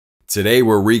Today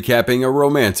we're recapping a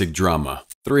romantic drama,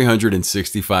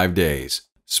 365 Days.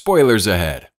 Spoilers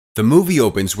ahead. The movie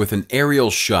opens with an aerial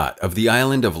shot of the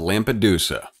island of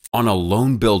Lampedusa on a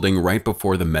lone building right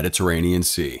before the Mediterranean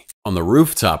Sea. On the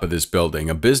rooftop of this building,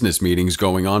 a business meeting's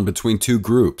going on between two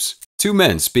groups. Two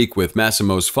men speak with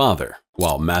Massimo's father,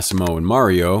 while Massimo and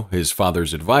Mario, his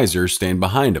father's advisor, stand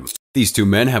behind him. These two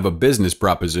men have a business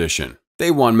proposition.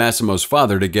 They want Massimo's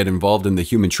father to get involved in the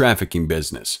human trafficking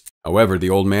business. However, the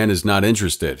old man is not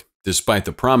interested, despite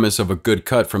the promise of a good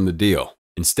cut from the deal.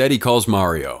 Instead, he calls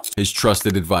Mario, his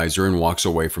trusted advisor, and walks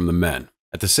away from the men.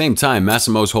 At the same time,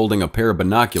 Massimo's holding a pair of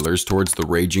binoculars towards the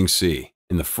raging sea.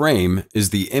 In the frame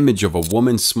is the image of a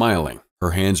woman smiling,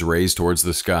 her hands raised towards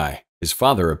the sky. His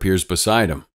father appears beside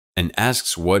him and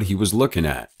asks what he was looking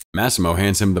at. Massimo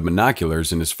hands him the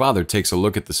binoculars and his father takes a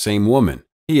look at the same woman.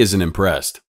 He isn't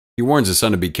impressed. He warns his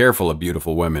son to be careful of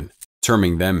beautiful women,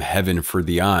 terming them heaven for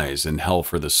the eyes and hell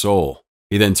for the soul.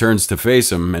 He then turns to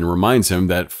face him and reminds him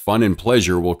that fun and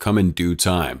pleasure will come in due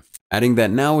time, adding that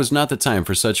now is not the time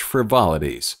for such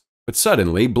frivolities. But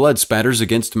suddenly, blood spatters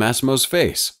against Massimo's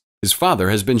face. His father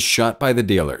has been shot by the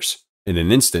dealers. In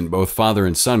an instant, both father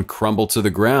and son crumble to the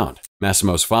ground.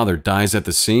 Massimo's father dies at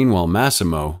the scene while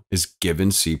Massimo is given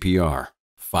CPR.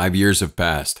 5 years have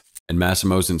passed, and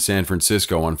Massimo's in San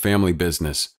Francisco on family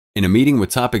business. In a meeting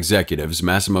with top executives,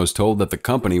 Massimo's told that the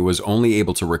company was only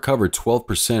able to recover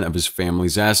 12% of his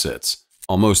family's assets.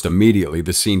 Almost immediately,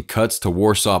 the scene cuts to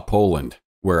Warsaw, Poland,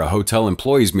 where a hotel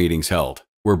employees meeting's held.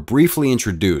 We're briefly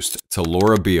introduced to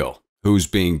Laura Beale, who's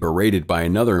being berated by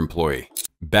another employee.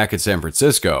 Back at San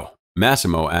Francisco,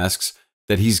 Massimo asks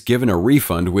that he's given a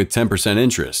refund with 10%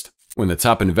 interest. When the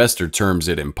top investor terms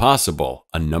it impossible,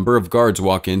 a number of guards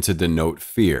walk in to denote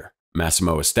fear.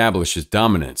 Massimo establishes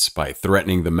dominance by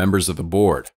threatening the members of the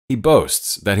board. He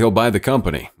boasts that he'll buy the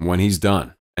company when he's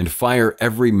done and fire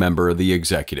every member of the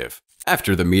executive.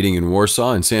 After the meeting in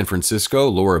Warsaw and San Francisco,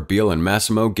 Laura Beale and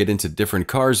Massimo get into different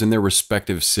cars in their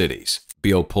respective cities.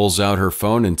 Beale pulls out her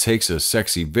phone and takes a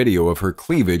sexy video of her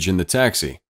cleavage in the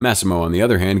taxi. Massimo, on the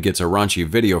other hand, gets a raunchy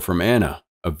video from Anna,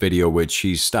 a video which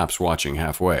he stops watching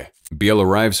halfway. Beale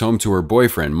arrives home to her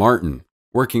boyfriend, Martin,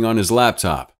 working on his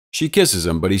laptop. She kisses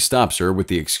him, but he stops her with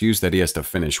the excuse that he has to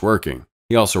finish working.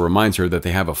 He also reminds her that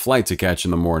they have a flight to catch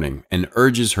in the morning and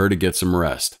urges her to get some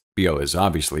rest. Beale is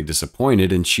obviously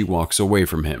disappointed and she walks away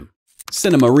from him.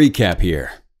 Cinema recap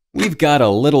here. We've got a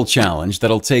little challenge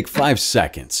that'll take 5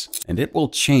 seconds, and it will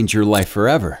change your life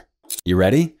forever. You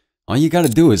ready? All you gotta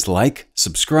do is like,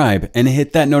 subscribe, and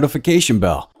hit that notification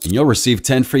bell, and you'll receive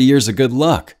 10 free years of good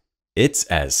luck. It's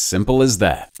as simple as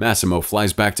that. Massimo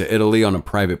flies back to Italy on a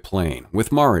private plane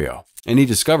with Mario, and he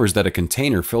discovers that a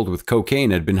container filled with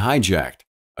cocaine had been hijacked.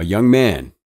 A young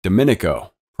man,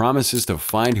 Domenico, promises to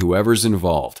find whoever's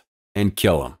involved and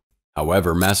kill him.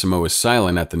 However, Massimo is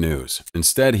silent at the news.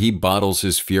 Instead, he bottles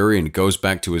his fury and goes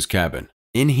back to his cabin.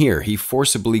 In here, he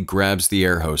forcibly grabs the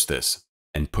air hostess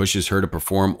and pushes her to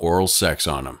perform oral sex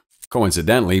on him.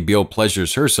 Coincidentally, Beale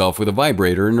pleasures herself with a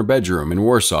vibrator in her bedroom in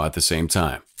Warsaw at the same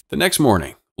time. The next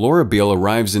morning, Laura Beale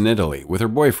arrives in Italy with her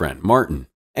boyfriend, Martin,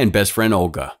 and best friend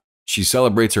Olga. She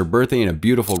celebrates her birthday in a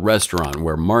beautiful restaurant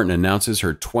where Martin announces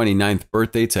her 29th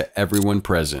birthday to everyone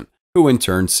present, who in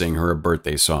turn sing her a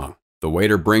birthday song. The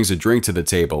waiter brings a drink to the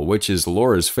table, which is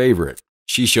Laura's favorite.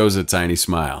 She shows a tiny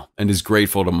smile and is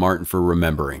grateful to Martin for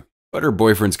remembering. But her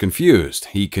boyfriend's confused.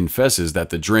 He confesses that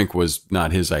the drink was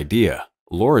not his idea.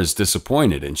 Laura's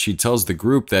disappointed and she tells the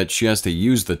group that she has to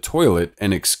use the toilet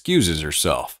and excuses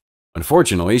herself.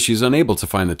 Unfortunately, she's unable to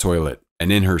find the toilet,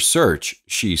 and in her search,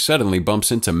 she suddenly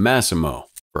bumps into Massimo.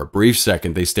 For a brief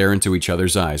second, they stare into each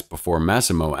other's eyes before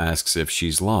Massimo asks if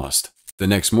she's lost. The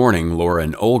next morning, Laura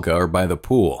and Olga are by the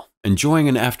pool, enjoying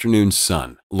an afternoon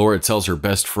sun. Laura tells her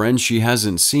best friend she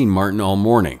hasn't seen Martin all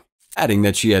morning, adding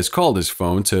that she has called his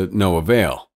phone to no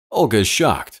avail. Olga is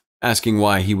shocked, asking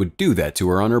why he would do that to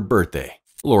her on her birthday.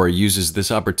 Laura uses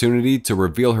this opportunity to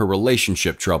reveal her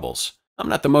relationship troubles. "I'm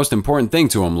not the most important thing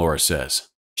to him," Laura says.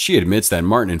 She admits that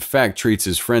Martin in fact treats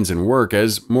his friends and work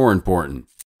as more important.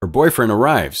 Her boyfriend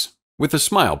arrives, with a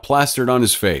smile plastered on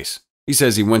his face. He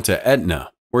says he went to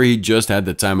Etna, where he just had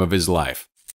the time of his life.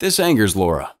 This angers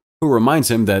Laura, who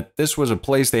reminds him that this was a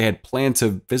place they had planned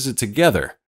to visit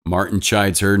together. Martin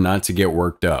chides her not to get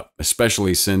worked up,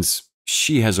 especially since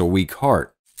she has a weak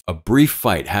heart. A brief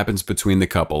fight happens between the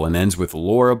couple and ends with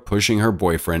Laura pushing her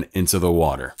boyfriend into the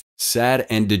water. Sad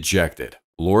and dejected,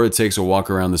 Laura takes a walk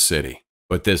around the city.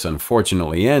 But this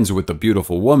unfortunately ends with the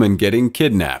beautiful woman getting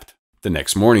kidnapped. The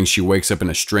next morning, she wakes up in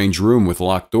a strange room with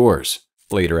locked doors.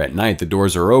 Later at night, the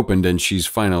doors are opened and she's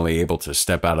finally able to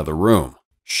step out of the room.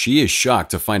 She is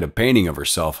shocked to find a painting of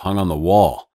herself hung on the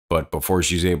wall, but before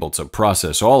she's able to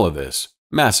process all of this,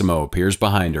 Massimo appears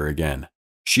behind her again.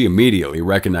 She immediately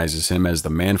recognizes him as the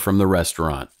man from the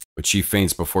restaurant, but she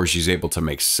faints before she's able to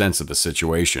make sense of the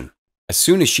situation. As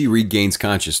soon as she regains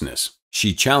consciousness,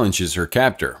 she challenges her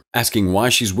captor, asking why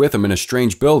she's with him in a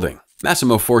strange building.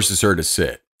 Massimo forces her to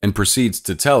sit and proceeds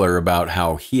to tell her about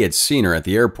how he had seen her at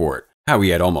the airport, how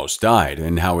he had almost died,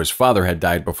 and how his father had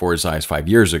died before his eyes 5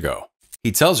 years ago.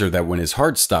 He tells her that when his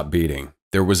heart stopped beating,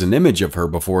 there was an image of her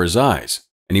before his eyes,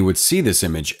 and he would see this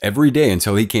image every day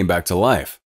until he came back to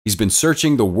life. He's been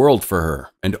searching the world for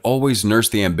her and always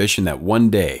nursed the ambition that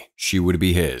one day she would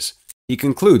be his. He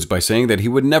concludes by saying that he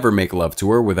would never make love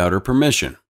to her without her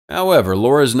permission. However,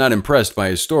 Laura is not impressed by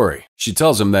his story. She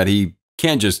tells him that he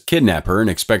can't just kidnap her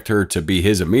and expect her to be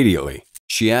his immediately.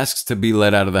 She asks to be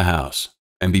let out of the house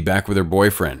and be back with her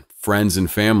boyfriend, friends,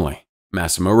 and family.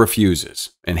 Massimo refuses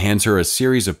and hands her a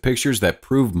series of pictures that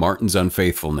prove Martin's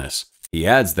unfaithfulness. He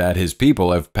adds that his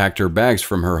people have packed her bags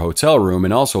from her hotel room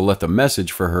and also left a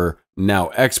message for her now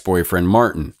ex-boyfriend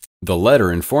Martin. The letter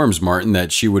informs Martin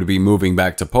that she would be moving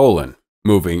back to Poland,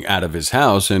 moving out of his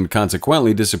house and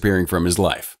consequently disappearing from his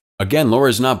life. Again, Laura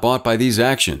is not bought by these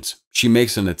actions. She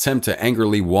makes an attempt to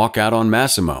angrily walk out on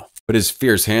Massimo, but his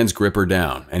fierce hands grip her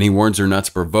down and he warns her not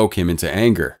to provoke him into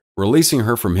anger. Releasing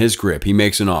her from his grip, he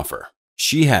makes an offer.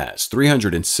 She has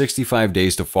 365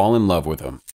 days to fall in love with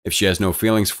him. If she has no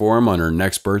feelings for him on her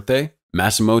next birthday,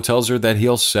 Massimo tells her that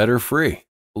he'll set her free.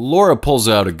 Laura pulls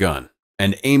out a gun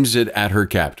and aims it at her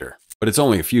captor, but it's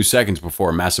only a few seconds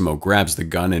before Massimo grabs the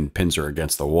gun and pins her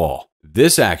against the wall.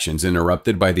 This action's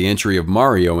interrupted by the entry of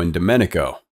Mario and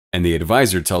Domenico, and the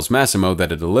advisor tells Massimo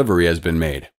that a delivery has been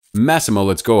made. Massimo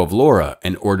lets go of Laura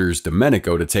and orders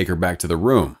Domenico to take her back to the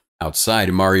room.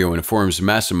 Outside, Mario informs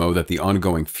Massimo that the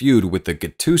ongoing feud with the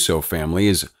Gattuso family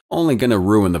is only going to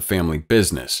ruin the family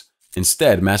business.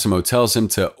 Instead, Massimo tells him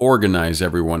to organize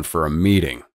everyone for a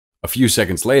meeting. A few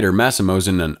seconds later, Massimo's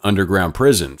in an underground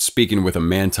prison, speaking with a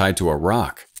man tied to a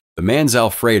rock. The man's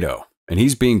Alfredo, and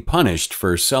he's being punished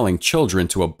for selling children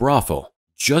to a brothel.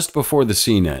 Just before the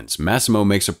scene ends, Massimo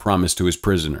makes a promise to his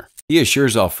prisoner. He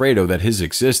assures Alfredo that his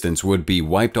existence would be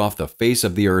wiped off the face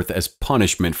of the earth as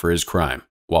punishment for his crime.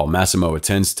 While Massimo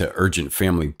attends to urgent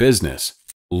family business,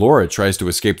 Laura tries to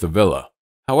escape the villa.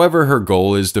 However, her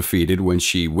goal is defeated when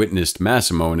she witnessed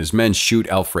Massimo and his men shoot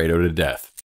Alfredo to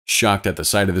death. Shocked at the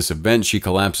sight of this event, she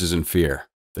collapses in fear.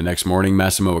 The next morning,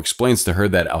 Massimo explains to her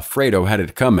that Alfredo had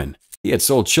it coming. He had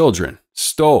sold children,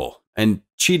 stole, and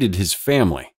cheated his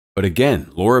family. But again,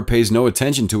 Laura pays no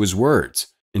attention to his words.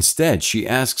 Instead, she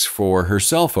asks for her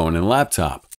cell phone and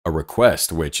laptop, a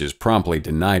request which is promptly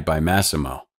denied by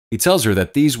Massimo. He tells her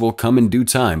that these will come in due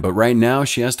time, but right now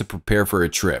she has to prepare for a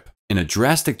trip. In a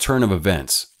drastic turn of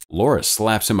events, Laura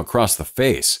slaps him across the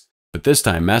face, but this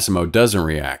time Massimo doesn't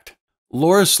react.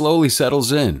 Laura slowly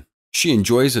settles in. She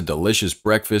enjoys a delicious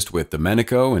breakfast with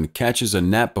Domenico and catches a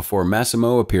nap before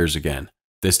Massimo appears again.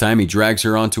 This time he drags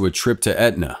her onto a trip to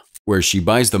Etna, where she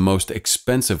buys the most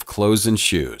expensive clothes and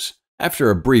shoes. After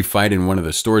a brief fight in one of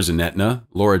the stores in Etna,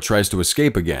 Laura tries to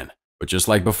escape again, but just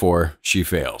like before, she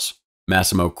fails.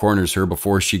 Massimo corners her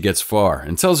before she gets far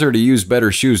and tells her to use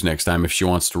better shoes next time if she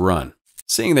wants to run.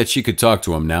 Seeing that she could talk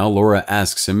to him now, Laura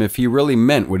asks him if he really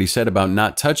meant what he said about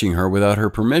not touching her without her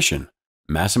permission.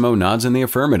 Massimo nods in the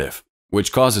affirmative,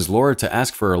 which causes Laura to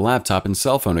ask for her laptop and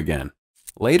cell phone again.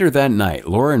 Later that night,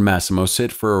 Laura and Massimo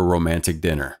sit for a romantic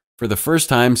dinner. For the first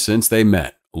time since they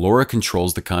met, Laura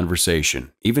controls the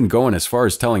conversation, even going as far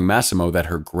as telling Massimo that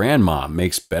her grandma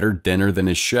makes better dinner than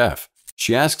his chef.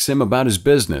 She asks him about his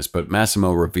business, but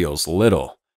Massimo reveals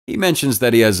little. He mentions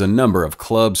that he has a number of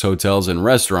clubs, hotels, and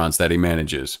restaurants that he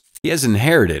manages. He has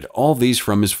inherited all these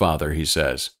from his father, he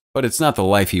says, but it's not the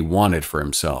life he wanted for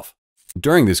himself.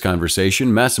 During this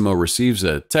conversation, Massimo receives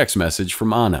a text message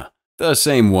from Anna, the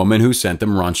same woman who sent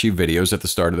them raunchy videos at the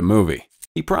start of the movie.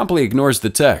 He promptly ignores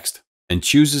the text and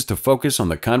chooses to focus on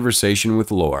the conversation with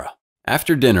Laura.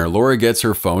 After dinner, Laura gets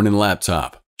her phone and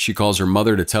laptop. She calls her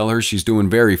mother to tell her she's doing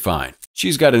very fine.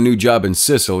 She's got a new job in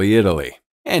Sicily, Italy,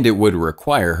 and it would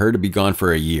require her to be gone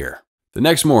for a year. The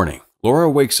next morning, Laura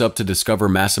wakes up to discover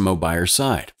Massimo by her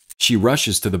side. She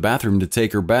rushes to the bathroom to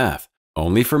take her bath,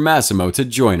 only for Massimo to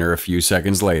join her a few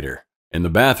seconds later. In the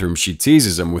bathroom, she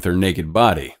teases him with her naked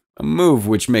body, a move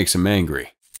which makes him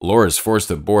angry. Laura's forced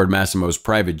to board Massimo's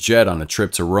private jet on a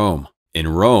trip to Rome. In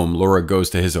Rome, Laura goes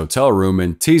to his hotel room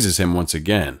and teases him once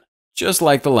again. Just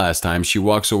like the last time, she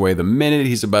walks away the minute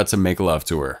he's about to make love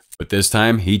to her. But this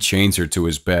time, he chains her to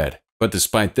his bed. But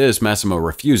despite this, Massimo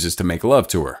refuses to make love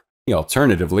to her. He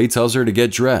alternatively tells her to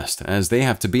get dressed, as they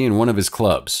have to be in one of his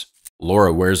clubs.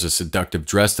 Laura wears a seductive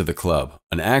dress to the club,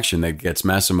 an action that gets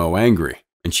Massimo angry,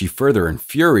 and she further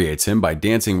infuriates him by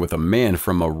dancing with a man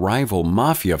from a rival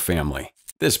mafia family.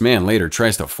 This man later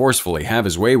tries to forcefully have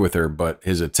his way with her, but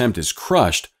his attempt is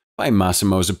crushed by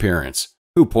Massimo's appearance,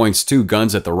 who points 2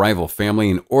 guns at the rival family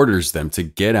and orders them to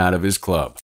get out of his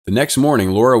club. The next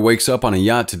morning, Laura wakes up on a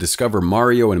yacht to discover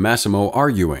Mario and Massimo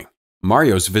arguing.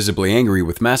 Mario's visibly angry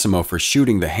with Massimo for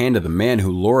shooting the hand of the man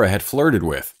who Laura had flirted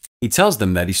with. He tells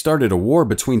them that he started a war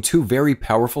between 2 very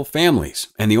powerful families,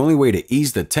 and the only way to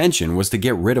ease the tension was to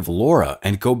get rid of Laura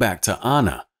and go back to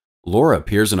Anna. Laura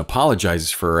appears and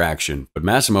apologizes for her action, but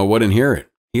Massimo wouldn't hear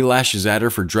it. He lashes at her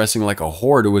for dressing like a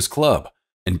whore to his club,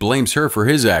 and blames her for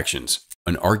his actions.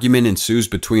 An argument ensues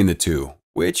between the two,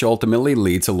 which ultimately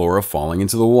leads to Laura falling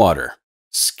into the water.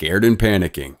 Scared and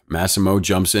panicking, Massimo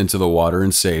jumps into the water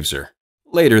and saves her.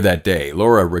 Later that day,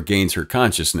 Laura regains her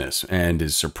consciousness and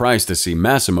is surprised to see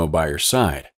Massimo by her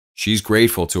side. She's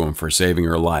grateful to him for saving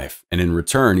her life, and in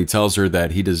return he tells her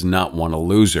that he does not want to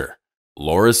lose her.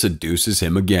 Laura seduces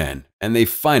him again, and they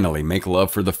finally make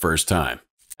love for the first time.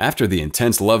 After the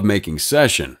intense lovemaking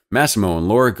session, Massimo and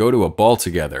Laura go to a ball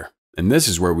together, and this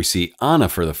is where we see Anna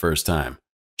for the first time.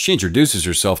 She introduces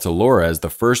herself to Laura as the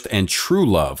first and true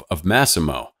love of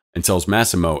Massimo, and tells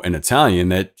Massimo in Italian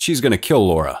that she's going to kill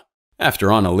Laura.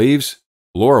 After Anna leaves,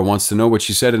 Laura wants to know what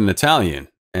she said in Italian,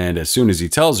 and as soon as he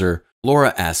tells her,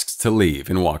 Laura asks to leave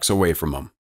and walks away from him.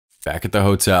 Back at the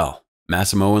hotel,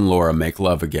 Massimo and Laura make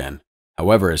love again.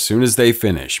 However, as soon as they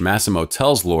finish, Massimo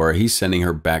tells Laura he's sending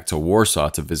her back to Warsaw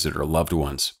to visit her loved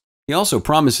ones. He also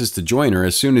promises to join her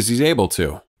as soon as he's able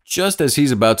to. Just as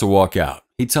he's about to walk out,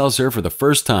 he tells her for the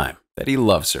first time that he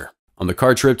loves her. On the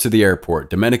car trip to the airport,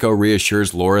 Domenico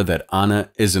reassures Laura that Anna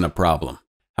isn't a problem.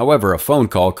 However, a phone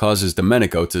call causes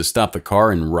Domenico to stop the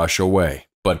car and rush away.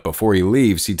 But before he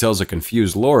leaves, he tells a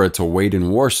confused Laura to wait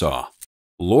in Warsaw.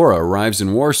 Laura arrives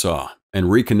in Warsaw and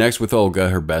reconnects with Olga,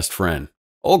 her best friend.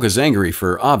 Olga's angry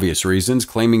for obvious reasons,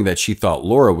 claiming that she thought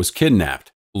Laura was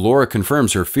kidnapped. Laura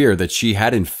confirms her fear that she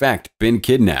had in fact been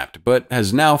kidnapped, but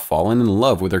has now fallen in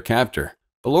love with her captor.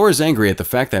 But Laura's angry at the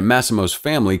fact that Massimo's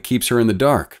family keeps her in the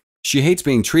dark. She hates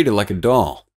being treated like a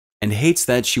doll, and hates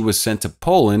that she was sent to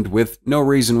Poland with no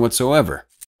reason whatsoever.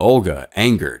 Olga,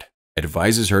 angered,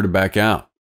 advises her to back out.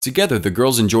 Together, the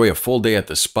girls enjoy a full day at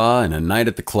the spa and a night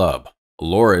at the club.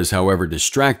 Laura is, however,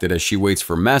 distracted as she waits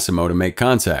for Massimo to make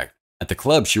contact. At the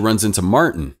club, she runs into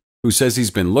Martin, who says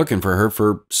he's been looking for her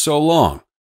for so long.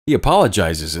 He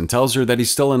apologizes and tells her that he's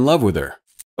still in love with her.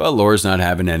 But Laura's not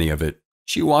having any of it.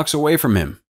 She walks away from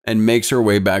him and makes her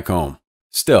way back home.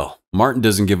 Still, Martin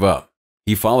doesn't give up.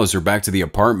 He follows her back to the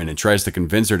apartment and tries to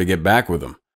convince her to get back with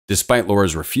him. Despite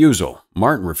Laura's refusal,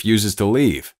 Martin refuses to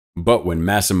leave. But when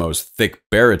Massimo's thick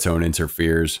baritone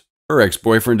interferes, her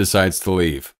ex-boyfriend decides to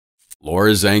leave. Laura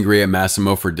is angry at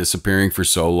Massimo for disappearing for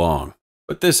so long.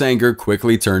 But this anger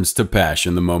quickly turns to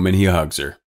passion the moment he hugs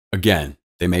her. Again,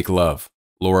 they make love.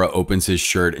 Laura opens his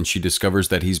shirt and she discovers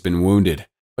that he's been wounded,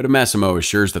 but Massimo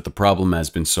assures that the problem has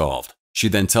been solved. She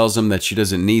then tells him that she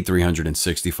doesn't need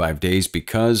 365 days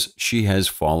because she has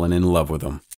fallen in love with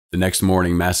him. The next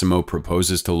morning, Massimo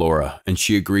proposes to Laura and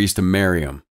she agrees to marry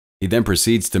him. He then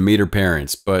proceeds to meet her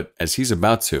parents, but as he's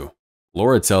about to,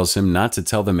 Laura tells him not to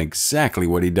tell them exactly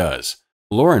what he does.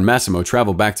 Laura and Massimo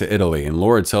travel back to Italy, and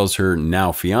Laura tells her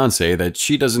now fiancé that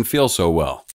she doesn't feel so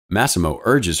well. Massimo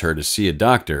urges her to see a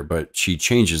doctor, but she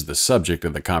changes the subject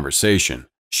of the conversation.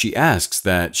 She asks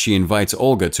that she invites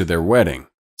Olga to their wedding,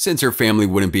 since her family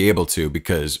wouldn't be able to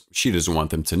because she doesn't want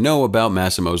them to know about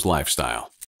Massimo's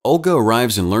lifestyle. Olga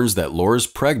arrives and learns that Laura's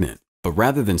pregnant, but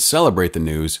rather than celebrate the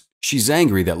news, she's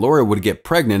angry that Laura would get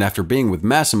pregnant after being with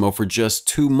Massimo for just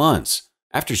 2 months.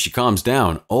 After she calms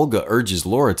down, Olga urges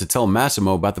Laura to tell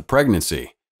Massimo about the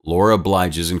pregnancy. Laura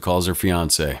obliges and calls her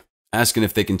fiancé, asking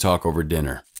if they can talk over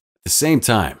dinner. At the same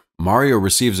time, Mario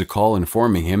receives a call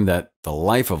informing him that the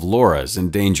life of Laura is in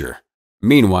danger.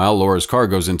 Meanwhile, Laura's car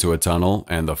goes into a tunnel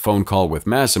and the phone call with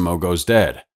Massimo goes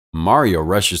dead. Mario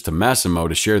rushes to Massimo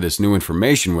to share this new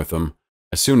information with him.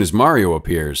 As soon as Mario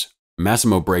appears,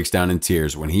 Massimo breaks down in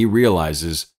tears when he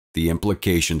realizes the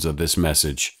implications of this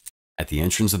message. At the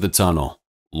entrance of the tunnel,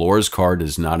 Laura's car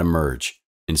does not emerge.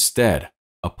 Instead,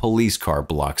 a police car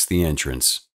blocks the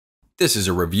entrance. This is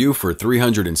a review for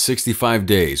 365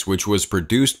 Days, which was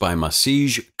produced by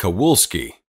Maciej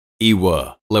Kowalski,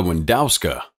 Iwa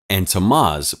Lewandowska, and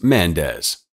Tomasz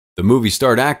Mendez. The movie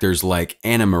starred actors like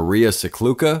Anna Maria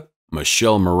Sikluka,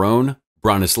 Michelle Marone,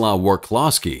 Bronislaw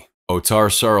Warklowski, Otar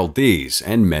Saraldiz,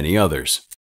 and many others.